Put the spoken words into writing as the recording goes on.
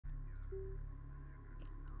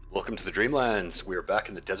Welcome to the Dreamlands. We are back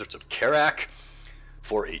in the deserts of Kharak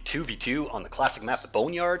for a 2v2 on the classic map, the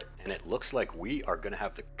Boneyard, and it looks like we are going to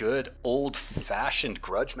have the good old-fashioned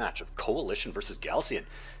grudge match of Coalition versus Galcian.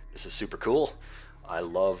 This is super cool. I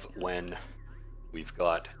love when we've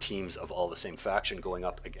got teams of all the same faction going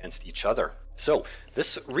up against each other. So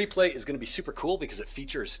this replay is going to be super cool because it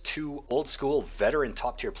features two old-school veteran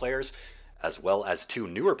top-tier players as well as two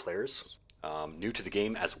newer players. New to the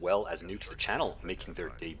game as well as new to the channel, making their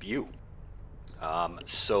debut.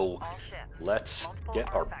 So let's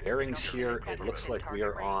get our bearings here. It looks like we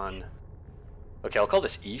are on, okay, I'll call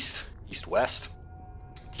this east-west.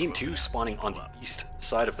 Team 2 spawning on the east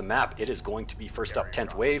side of the map. It is going to be first up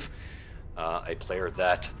 10th Wave, a player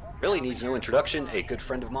that really needs no introduction, a good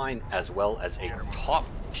friend of mine, as well as a top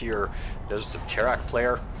tier Deserts of Kharak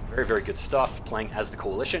player. Very, very good stuff, playing as the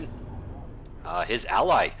Coalition. His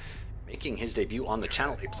ally making his debut on the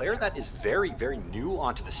channel, a player that is very, very new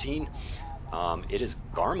onto the scene. It is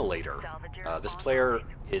Garmulator. This player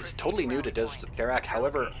is totally new to Deserts of Kharak.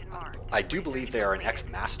 However, I do believe they are an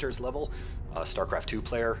ex-Masters level StarCraft 2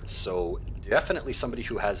 player, so definitely somebody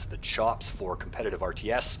who has the chops for competitive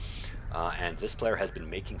RTS. And this player has been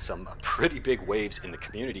making some pretty big waves in the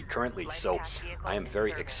community currently, so I am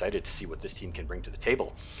very excited to see what this team can bring to the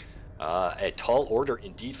table. A tall order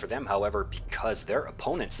indeed for them, however, because their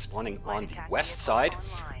opponents spawning on the west side.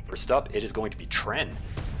 First up, it is going to be Tren,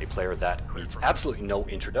 a player that needs absolutely no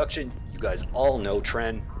introduction. You guys all know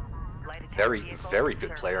Tren. Very, very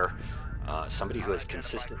good player. Somebody who has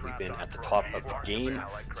consistently been at the top of the game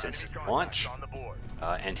since launch.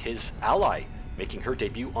 And his ally making her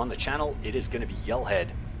debut on the channel, it is going to be Yellhead.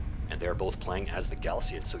 And they're both playing as the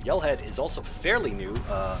Galcian. So Yellhead is also fairly new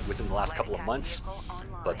within the last couple of months.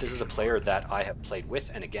 But this is a player that I have played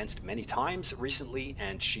with and against many times recently,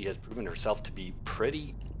 and she has proven herself to be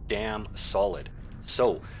pretty damn solid.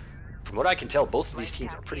 So, from what I can tell, both of these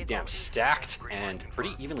teams are pretty damn stacked and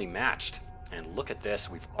pretty evenly matched. And look at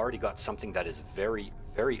this, we've already got something that is very,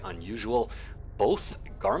 very unusual. Both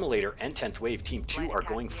Garmulator and 10th Wave Team 2 are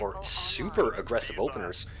going for super aggressive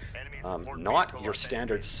openers. Not your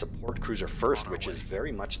standard support cruiser first, which is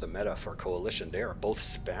very much the meta for Coalition. They are both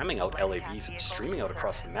spamming out LAVs, streaming out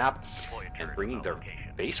across the map, and bringing their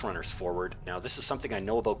base runners forward. Now, this is something I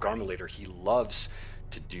know about Garmulator. He loves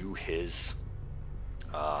to do his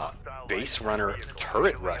base runner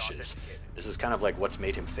turret rushes. This is kind of like what's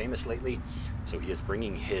made him famous lately. So he is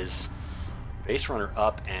bringing his base runner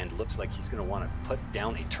up, and looks like he's going to want to put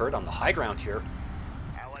down a turret on the high ground here.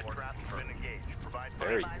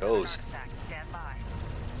 There he goes.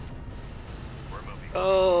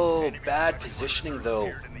 Oh, bad positioning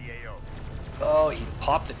though. Oh, he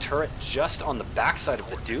popped the turret just on the backside of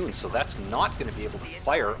the dune, so that's not going to be able to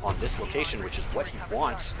fire on this location, which is what he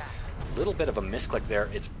wants. A little bit of a misclick there.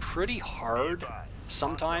 It's pretty hard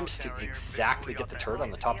sometimes to exactly get the turret on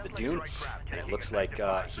the top of the dune, and it looks like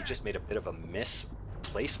he just made a bit of a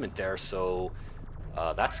misplacement there, so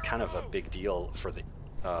that's kind of a big deal for the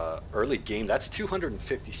early game. That's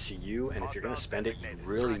 250 CU, and if you're going to spend it, you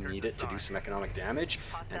really need it to do some economic damage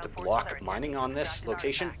and to block mining on this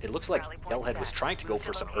location. It looks like Yellhead was trying to go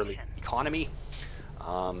for some early economy,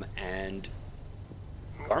 and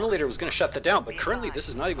Garmulator was going to shut that down, but currently this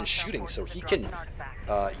is not even shooting, so he can,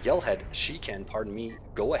 she can, pardon me,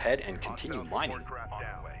 go ahead and continue mining.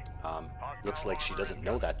 Looks like she doesn't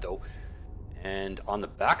know that though. And on the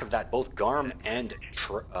back of that, both Garm and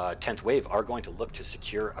 10th Wave are going to look to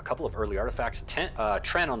secure a couple of early artifacts.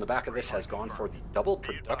 Tren on the back of this has gone for the double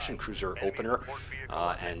production cruiser opener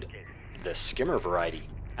and the skimmer variety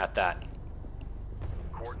at that.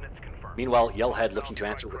 Meanwhile, Yellhead looking to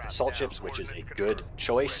answer with assault ships, which is a good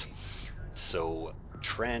choice. So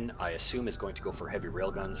Tren, I assume, is going to go for heavy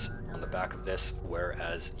railguns on the back of this,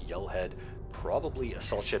 whereas Yellhead probably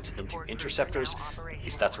assault ships into interceptors. At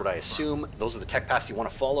least that's what I assume. Those are the tech paths you want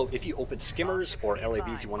to follow. If you open skimmers or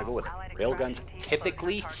LAVs, you want to go with railguns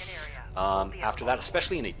typically. After that,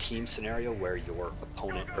 especially in a team scenario where your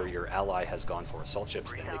opponent or your ally has gone for assault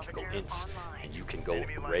ships, then they can go ints and you can go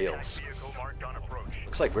rails.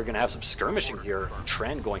 Looks like we're going to have some skirmishing here.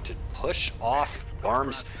 Tren going to push off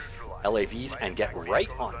Garm's LAVs and get right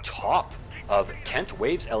on top of 10th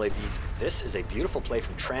Wave's LAVs. This is a beautiful play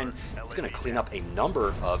from Tren. He's going to clean up a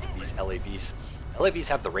number of these LAVs. LAVs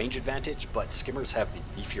have the range advantage, but skimmers have the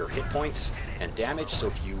beefier hit points and damage, so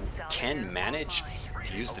if you can manage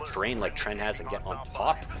to use the terrain like Tren has and get on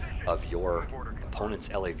top of your opponent's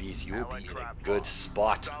LAVs, you will be in a good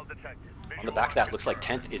spot. On the back of that, looks like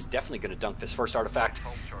 10th is definitely going to dunk this first artifact,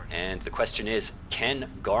 and the question is,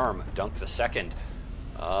 can Garm dunk the second?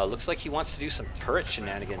 Looks like he wants to do some turret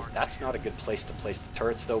shenanigans. That's not a good place to place the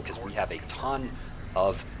turrets, though, because we have a ton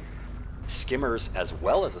of skimmers as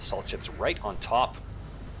well as assault ships right on top.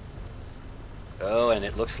 Oh, and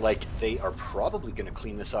it looks like they are probably going to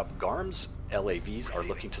clean this up. Garm's LAVs are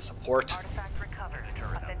looking to support.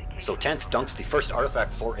 So 10th dunks the first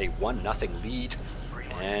artifact for a 1-0 lead.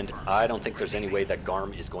 And I don't think there's any way that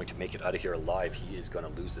Garm is going to make it out of here alive. He is going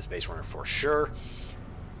to lose this base runner for sure.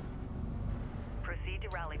 Proceed to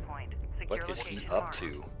rally point. What is he up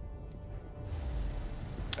to?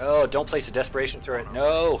 Oh, don't place a desperation turret.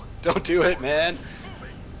 No, don't do it, man.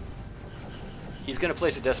 He's going to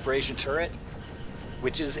place a desperation turret,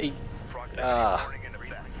 which is a...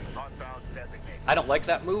 I don't like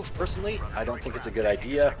that move, personally. I don't think it's a good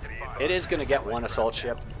idea. It is going to get one assault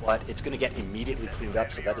ship, but it's going to get immediately cleaned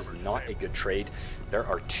up, so that is not a good trade. There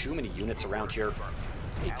are too many units around here.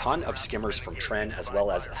 A ton of skimmers from Tren, as well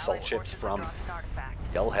as assault ships from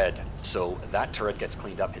Yellhead. So that turret gets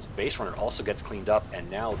cleaned up. His base runner also gets cleaned up, and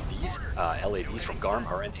now these LAVs from Garm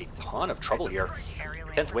are in a ton of trouble here.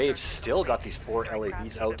 10th Wave still got these 4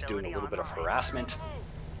 LAVs out, doing a little bit of harassment.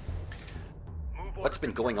 What's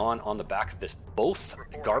been going on the back of this? Both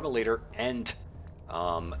Garmulator and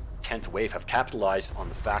 10th Wave have capitalized on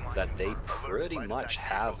the fact that they pretty much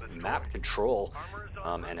have map control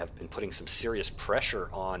and have been putting some serious pressure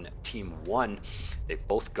on Team 1. They've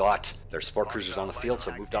both got their support cruisers on the field,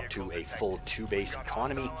 so moved up to a full 2-base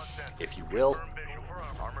economy, if you will.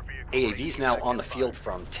 AAVs now on the field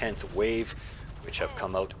from 10th Wave, which have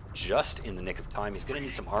come out just in the nick of time. He's going to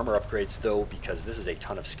need some armor upgrades, though, because this is a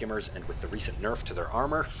ton of skimmers, and with the recent nerf to their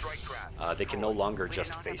armor, they can no longer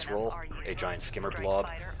just face roll a giant skimmer blob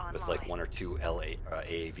with like 1 or 2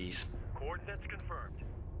 AAVs.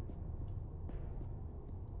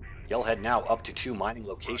 Yellhead now up to 2 mining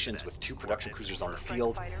locations with 2 production cruisers on the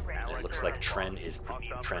field, and it looks like Tren is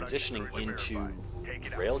transitioning into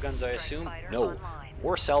railguns, I assume? No,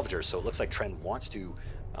 war salvagers, so it looks like Tren wants to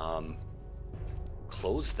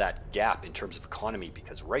close that gap in terms of economy,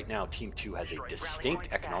 because right now Team 2 has a distinct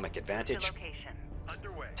economic advantage.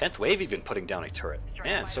 10th Wave even putting down a turret.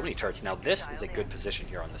 Man, so many turrets. Now this is a good position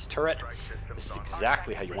here on this turret. This is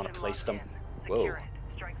exactly how you want to place them. Whoa,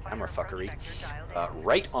 camera fuckery.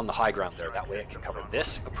 Right on the high ground there. That way it can cover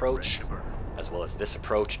this approach as well as this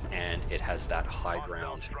approach, and it has that high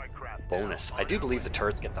ground bonus. I do believe the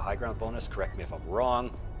turrets get the high ground bonus. Correct me if I'm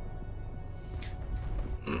wrong.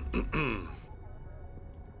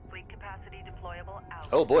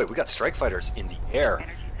 Oh boy, we got strike fighters in the air.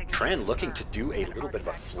 Tren looking to do a little bit of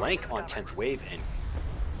a flank on 10th Wave and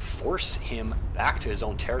force him back to his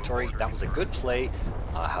own territory. That was a good play.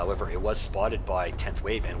 However, it was spotted by 10th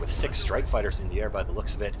Wave, and with 6 strike fighters in the air by the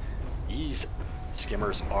looks of it, these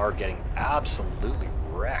skimmers are getting absolutely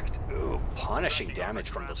wrecked. Ooh, punishing damage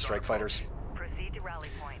from those strike fighters.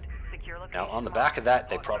 Now on the back of that,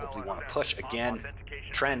 they probably want to push again.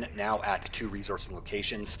 Tren now at 2 resourcing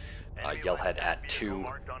locations, Yellhead at 2,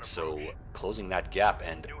 so closing that gap,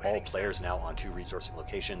 and all players now on 2 resourcing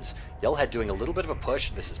locations. Yellhead doing a little bit of a push.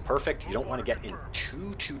 This is perfect. You don't want to get in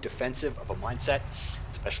too defensive of a mindset,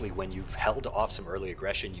 especially when you've held off some early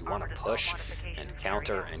aggression. You want to push and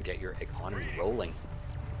counter and get your economy rolling.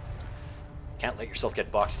 Can't let yourself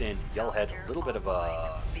get boxed in. Yellhead, a little bit of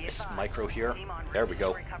a micro here. There we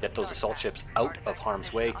go. Get those assault ships out of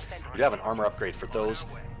harm's way. We do have an armor upgrade for those.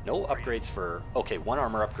 No upgrades for... Okay, 1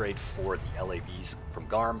 armor upgrade for the LAVs from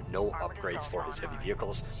Garm. No upgrades for his heavy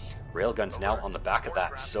vehicles. Railguns now on the back of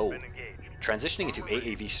that. So, transitioning into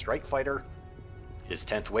AAV Strike Fighter is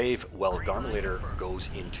 10th Wave, while Garmulator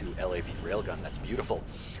goes into LAV Railgun. That's beautiful.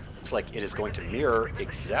 Looks like it is going to mirror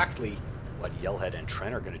exactly what Yellhead and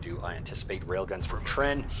Tren are going to do. I anticipate railguns from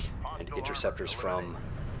Tren and interceptors from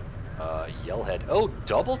Yellhead. Oh,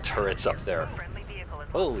 double turrets up there.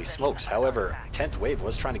 Holy smokes. However, 10th Wave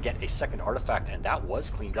was trying to get a second artifact, and that was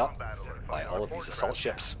cleaned up by all of these assault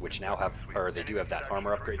ships, which now have, or they do have that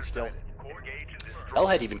armor upgrade still.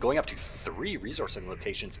 Yellhead even going up to 3 resourcing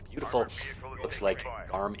locations. Beautiful. Looks like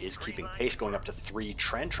Garm is keeping pace, going up to 3.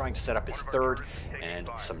 Tren trying to set up his 3rd, and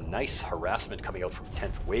some nice harassment coming out from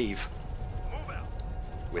 10th Wave.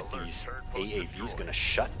 With these AAVs going to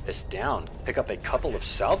shut this down. Pick up a couple of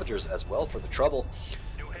salvagers as well for the trouble.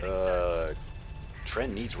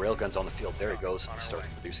 Tren needs railguns on the field. There he goes. Starts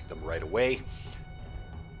producing them right away.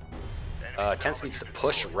 10th needs to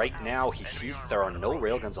push right now. He sees that there are no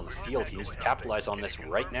railguns on the field. He needs to capitalize on this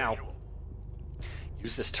right now.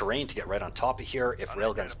 Use this terrain to get right on top of here. If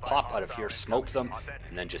railguns pop out of here, smoke them,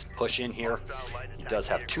 and then just push in here. He does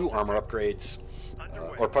have 2 armor upgrades.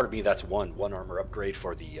 Or pardon me, that's one armor upgrade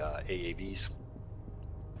for the AAVs.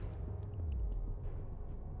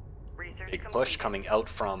 Big push coming out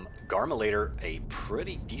from Garmulator, a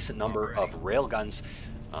pretty decent number of railguns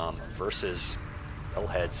versus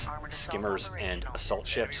Hellheads, skimmers, and assault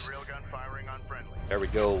ships. There we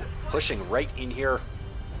go, pushing right in here.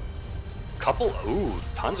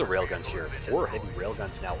 Tons of railguns here. 4 heavy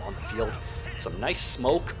railguns now on the field. Some nice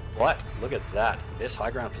smoke, but look at that. This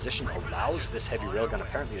high ground position allows this heavy railgun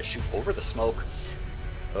apparently to shoot over the smoke.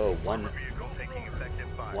 Oh, one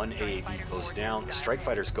AAV goes down. Strike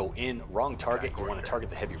fighters go in. Wrong target. You want to target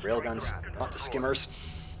the heavy railguns, not the skimmers.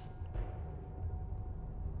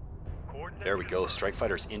 There we go. Strike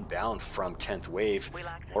fighters inbound from 10th Wave.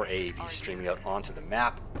 More AAVs streaming out onto the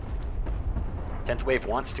map. 10th Wave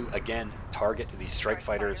wants to again target these strike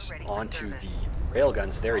fighters onto the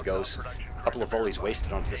railguns. There he goes. A couple of volleys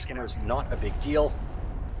wasted onto the skimmers. Not a big deal.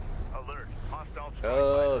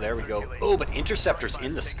 Oh, there we go. Oh, but interceptors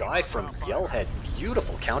in the sky from Yellhead.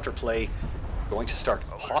 Beautiful counterplay. Going to start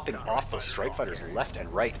popping off those strike fighters left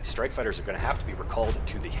and right. Strike fighters are going to have to be recalled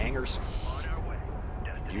to the hangars.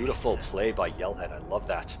 Beautiful play by Yellhead. I love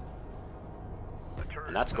that.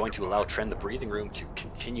 And that's going to allow Tren the breathing room to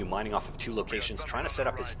continue mining off of 2 locations, trying to set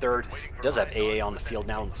up his third. He does have AA on the field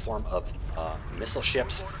now in the form of missile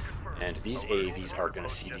ships. And these AAVs are going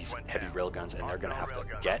to see these heavy railguns, and they're going to have to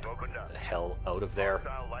get the hell out of there.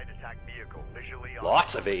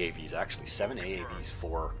 Lots of AAVs, actually. 7 AAVs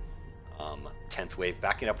for 10th Wave.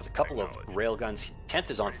 Backing up with a couple of railguns. 10th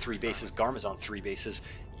is on 3 bases. Garm is on 3 bases.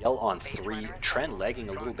 Yell on 3. Tren lagging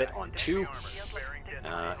a little bit on 2.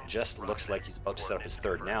 Just looks like he's about to set up his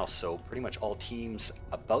third now, so pretty much all teams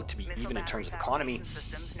about to be even in terms of economy.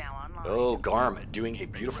 Oh, Garm doing a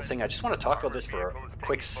beautiful thing. I just want to talk about this for a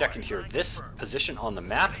quick second here. This position on the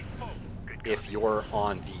map, if you're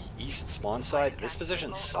on the east spawn side, this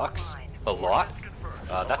position sucks a lot.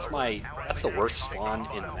 That's the worst spawn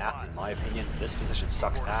in the map, in my opinion. This position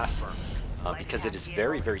sucks ass. Because it is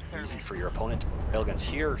very, very easy for your opponent to put railguns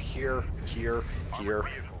here, here, here, here,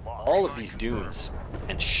 all of these dunes,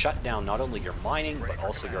 and shut down not only your mining, but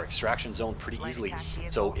also your extraction zone pretty easily.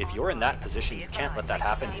 So if you're in that position, you can't let that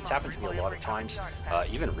happen. It's happened to me a lot of times,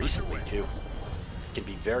 even recently too. It can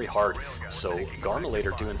be very hard. So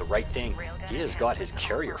Garmulator doing the right thing. He has got his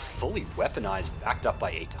carrier fully weaponized, backed up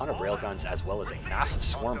by a ton of railguns, as well as a massive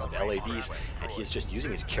swarm of LAVs, and he is just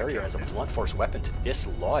using his carrier as a blunt force weapon to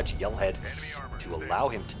dislodge Yellhead, to allow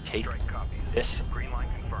him to take this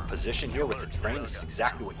position here with the train. This is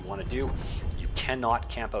exactly what you want to do. You cannot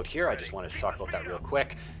camp out here. I just wanted to talk about that real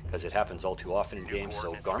quick, because it happens all too often in games.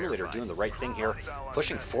 So Garmulator doing the right thing here,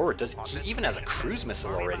 pushing forward. He even has a cruise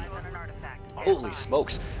missile already. Holy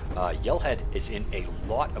smokes, Yellhead is in a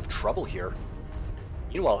lot of trouble here.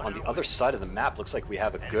 Meanwhile, on the other side of the map, looks like we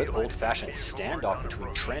have a good old-fashioned standoff between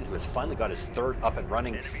Tren, who has finally got his third up and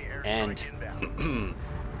running, and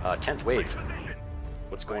 10th Wave.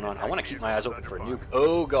 What's going on? I want to keep my eyes open for a nuke.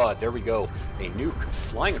 Oh god, there we go. A nuke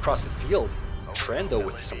flying across the field. Tren, though,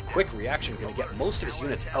 with some quick reaction, going to get most of his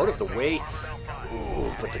units out of the way.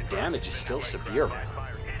 Ooh, but the damage is still severe.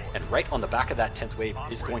 And right on the back of that 10th Wave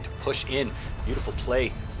is going to push in. Beautiful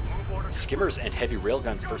play. Skimmers and heavy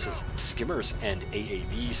railguns versus skimmers and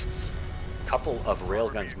AAVs. Couple of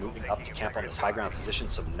railguns moving up to camp on this high ground position.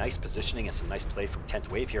 Some nice positioning and some nice play from 10th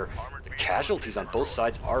Wave here. The casualties on both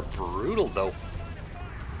sides are brutal, though.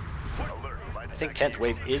 I think 10th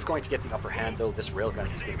Wave is going to get the upper hand, though. This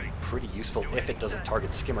railgun is going to be pretty useful if it doesn't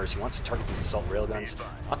target skimmers. He wants to target these assault railguns,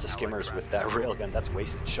 not the skimmers with that railgun. That's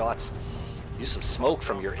wasted shots. Use some smoke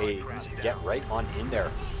from your AAVs and get right on in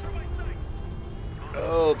there.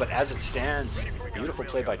 Oh, but as it stands, beautiful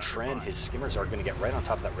play by Tren. His skimmers are going to get right on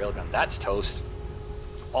top of that railgun. That's toast.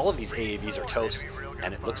 All of these AAVs are toast,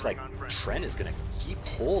 and it looks like Tren is going to keep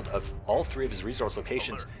hold of all 3 of his resource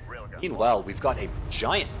locations. Meanwhile, we've got a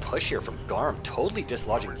giant push here from Garm, totally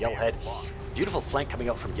dislodging Yellhead. Beautiful flank coming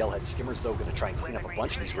out from Yellhead. Skimmers, though, going to try and clean up a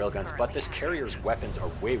bunch of these railguns, but this carrier's weapons are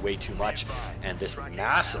way, way too much, and this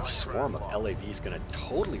massive swarm of LAV is going to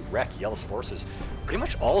totally wreck Yell's forces. Pretty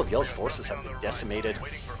much all of Yell's forces have been decimated.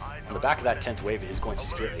 On the back of that 10th Wave is going to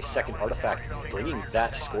secure a second artifact, bringing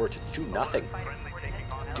that score to 2-0.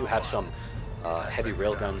 Do have some heavy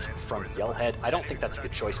railguns from Yellhead. I don't think that's a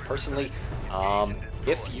good choice, personally.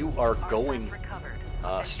 If you are going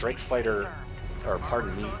strike fighter, or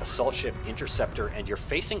pardon me, assault ship, interceptor, and you're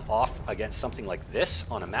facing off against something like this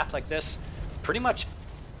on a map like this, pretty much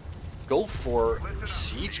go for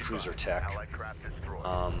siege cruiser tech.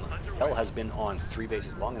 Hell has been on 3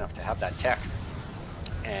 bases long enough to have that tech,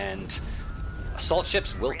 and assault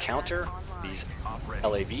ships will counter these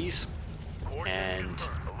LAVs, and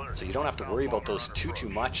so you don't have to worry about those too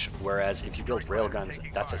much, whereas if you build railguns,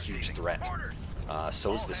 that's a huge threat.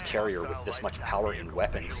 So is this carrier with this much power in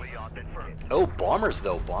weapons. Oh, bombers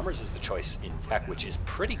though. Bombers is the choice in tech, which is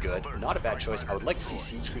pretty good. Not a bad choice. I would like to see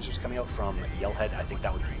siege cruisers coming out from Yellhead. I think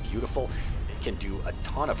that would be beautiful. They can do a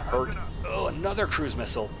ton of hurt. Oh, another cruise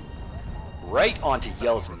missile. Right onto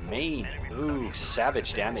Yell's main. Ooh,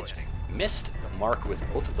 savage damage. Missed the mark with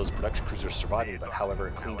both of those production cruisers surviving, but however,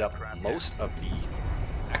 it cleaned up most of the...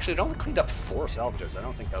 Actually, it only cleaned up 4 salvagers. I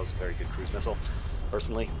don't think that was a very good cruise missile,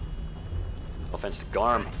 personally. No offense to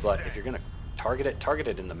Garm, but if you're going to target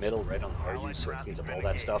it in the middle, right on the RU, so it cleans up all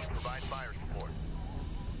that stuff.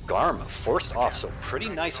 Garm forced off, so pretty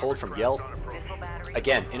nice hold from Yell.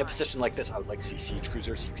 Again, in a position like this, I would like to see siege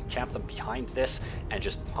cruisers. You can camp them behind this and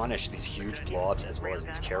just punish these huge blobs as well as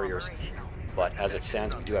these carriers. But as it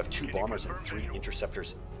stands, we do have 2 bombers and 3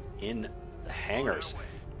 interceptors in the hangars.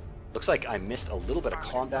 Looks like I missed a little bit of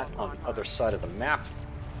combat on the other side of the map.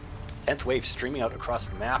 10th wave streaming out across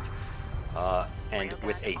the map. And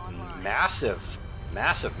with a massive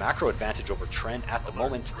macro advantage over Tren at the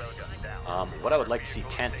moment. What I would like to see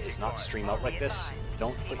 10th is not stream out like this.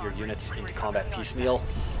 Don't put your units into combat piecemeal.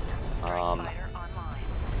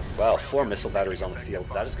 Well, 4 missile batteries on the field.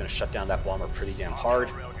 That is going to shut down that bomber pretty damn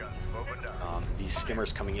hard. These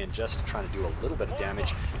skimmers coming in just trying to do a little bit of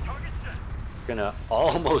damage. Gonna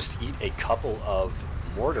almost eat a couple of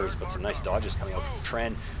mortars, but some nice dodges coming out from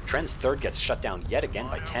Tren. Tren's 3rd gets shut down yet again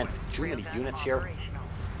by 10th. Too many units here.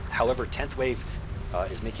 However, 10th wave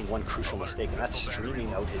is making one crucial mistake, and that's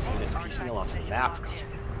streaming out his units piecemeal onto the map.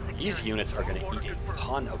 These units are going to eat a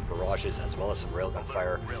ton of barrages as well as some railgun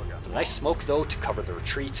fire. Some nice smoke though to cover the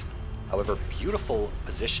retreat. However, beautiful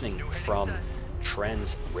positioning from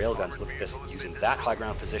Tren's railguns. Look at this, using that high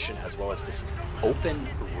ground position as well as this open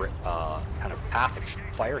kind of path of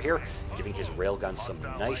fire here, giving his railguns some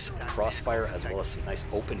nice crossfire as well as some nice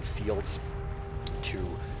open fields to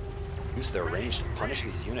use their range to punish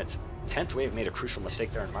these units. 10th wave made a crucial mistake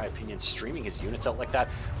there, in my opinion, streaming his units out like that.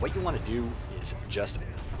 What you want to do is just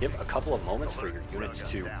give a couple of moments for your units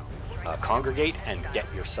to congregate and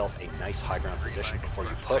get yourself a nice high ground position before you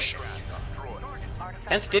push.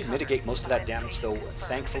 10th did mitigate most of that damage though,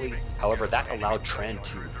 thankfully. However, that allowed Tren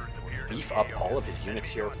to beef up all of his units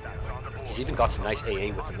here. He's even got some nice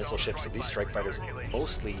AA with the missile ships, so these strike fighters,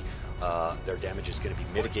 mostly their damage is going to be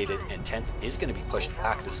mitigated, and 10th is going to be pushed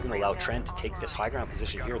back. This is going to allow Tren to take this high ground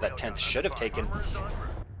position here that 10th should have taken.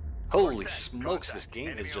 Holy smokes, this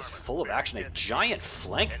game is just full of action. A giant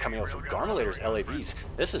flank coming out from Garmulator's LAVs.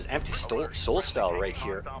 This is empty soul style right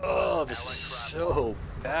here. Oh, this is so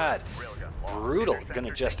bad. Brutal.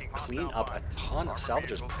 Gonna just clean up a ton of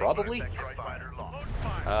salvagers, probably.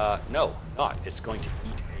 No, not. It's going to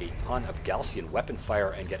eat a ton of Galcian weapon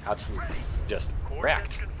fire and get absolutely just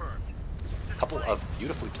wrecked. A couple of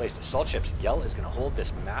beautifully placed assault ships. Yell is going to hold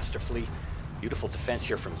this masterfully. Beautiful defense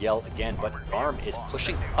here from Yell again, but Arm is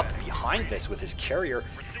pushing up behind this with his carrier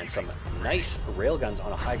and some nice railguns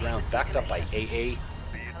on a high ground, backed up by AA.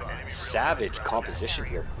 Savage composition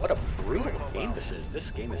here. What a brutal game this is.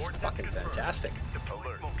 This game is fucking fantastic.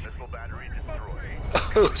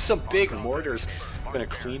 Oh, some big mortars. Going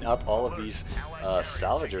to clean up all of these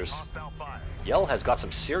salvagers. Yell has got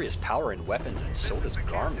some serious power in weapons, and so does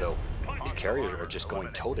Garm, though. These carriers are just going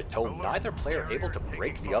toe-to-toe. Neither player able to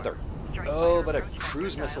break the other. Oh, but a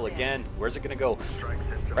cruise missile again. Where's it going to go?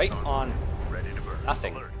 Right on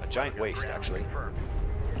nothing. A giant waste, actually.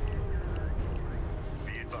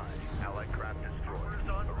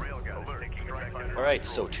 Alright,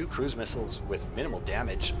 so 2 cruise missiles with minimal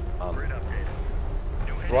damage.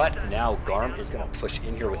 But now Garm is going to push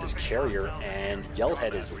in here with his carrier, and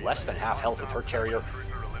Yellhead is less than half health with her carrier.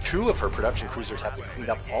 2 of her production cruisers have been cleaned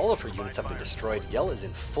up. All of her units have been destroyed. Yell is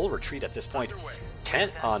in full retreat at this point.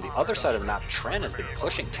 On the other side of the map, Tren has been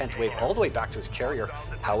pushing 10th wave all the way back to his carrier.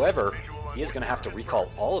 However, he is going to have to recall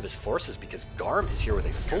all of his forces because Garm is here with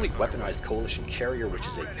a fully weaponized coalition carrier, which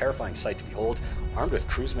is a terrifying sight to behold. Armed with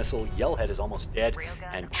cruise missile, Yellhead is almost dead,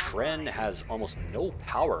 and Tren has almost no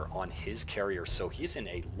power on his carrier, so he's in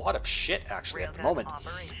a lot of shit actually at the moment.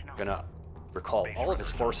 Gonna recall all of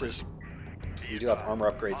his forces. We do have armor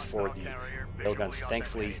upgrades for the railguns,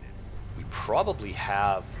 thankfully. We probably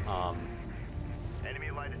have,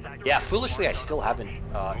 yeah, foolishly I still haven't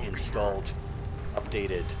installed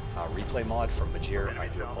updated replay mod for Majir. I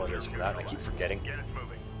do apologize for that. I keep forgetting.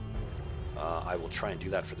 I will try and do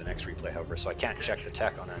that for the next replay, however, so I can't check the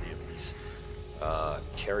tech on any of these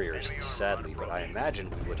carriers, sadly, but I imagine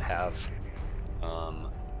we would have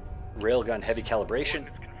railgun heavy calibration.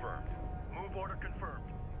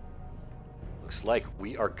 Looks like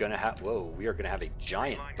we are gonna have, we are gonna have a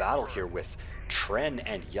giant battle here with Tren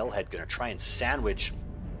and Yellhead gonna try and sandwich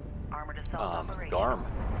Garm.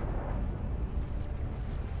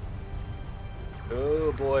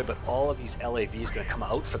 Oh boy, but all of these LAVs going to come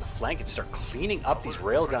out for the flank and start cleaning up these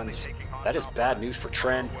railguns. That is bad news for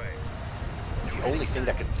Tren. It's the only thing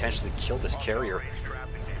that could potentially kill this carrier.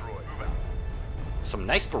 Some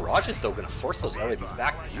nice barrages, though, going to force those LAVs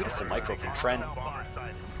back. Beautiful micro from Tren.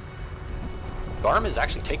 Garm is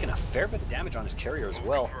actually taking a fair bit of damage on his carrier as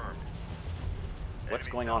well. What's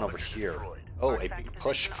going on over here? Oh, a big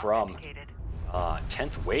push from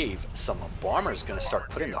 10th Wave. Some bombers going to start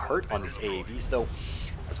putting the hurt on these AAVs, though,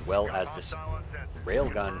 as well as this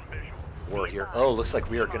railgun war here. Oh, looks like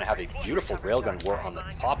we are going to have a beautiful railgun war on the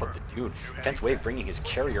top of the dune. 10th Wave bringing his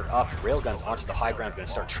carrier up. Railguns onto the high ground. Going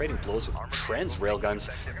to start trading blows with Tren's railguns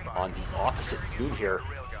on the opposite dune here.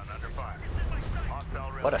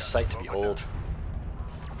 What a sight to behold.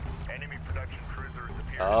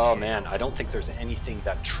 Oh man, I don't think there's anything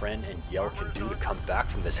that Tren and Yell can do to come back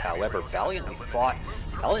from this. However, valiantly fought,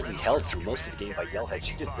 valiantly held through most of the game by Yellhead.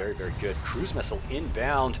 She did very, very good. Cruise missile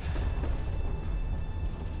inbound.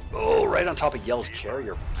 Oh, right on top of Yell's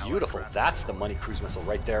carrier. Beautiful. That's the money cruise missile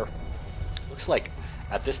right there. Looks like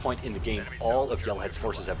at this point in the game, all of Yellhead's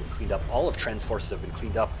forces have been cleaned up. All of Tren's forces have been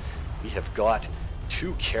cleaned up. We have got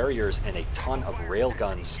 2 carriers and a ton of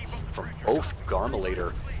railguns from both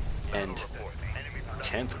Garmulator and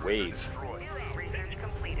 10th Wave.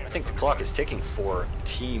 I think the clock is ticking for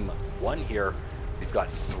Team 1 here. We've got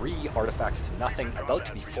 3 artifacts to nothing, about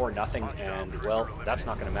to be 4-0, and well, that's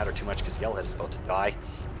not going to matter too much because Yellhead is about to die.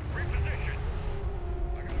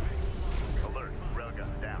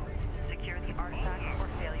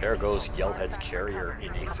 There goes Yellhead's carrier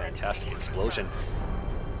in a fantastic explosion.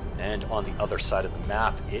 And on the other side of the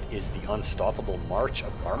map, it is the unstoppable march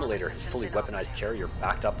of Garmulator, his fully weaponized carrier,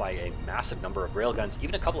 backed up by a massive number of railguns,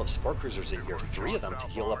 even a couple of support cruisers in here, 3 of them to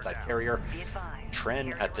heal up that carrier.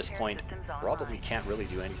 Tren, at this point, probably can't really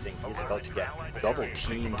do anything. He's about to get double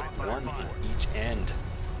teamed, 1 in each end.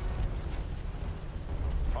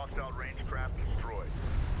 Hostile range craft destroyed.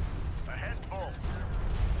 Ahead full.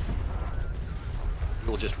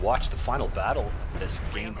 We'll just watch the final battle of this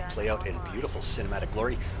game play out in beautiful cinematic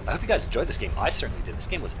glory. I hope you guys enjoyed this game. I certainly did. This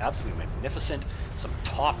game was absolutely magnificent. Some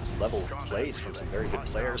top level plays from some very good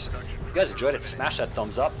players. If you guys enjoyed it, smash that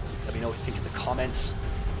thumbs up. Let me know what you think in the comments.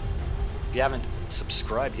 If you haven't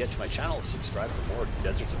subscribed yet to my channel, subscribe for more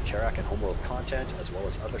Deserts of Kharak and Homeworld content, as well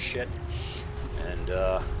as other shit. And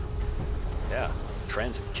yeah,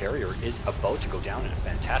 Tren's carrier is about to go down in a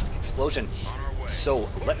fantastic explosion. So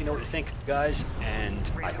let me know what you think, guys,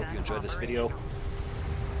 and I hope you enjoyed this video.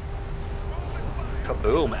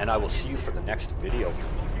 Kaboom, and I will see you for the next video.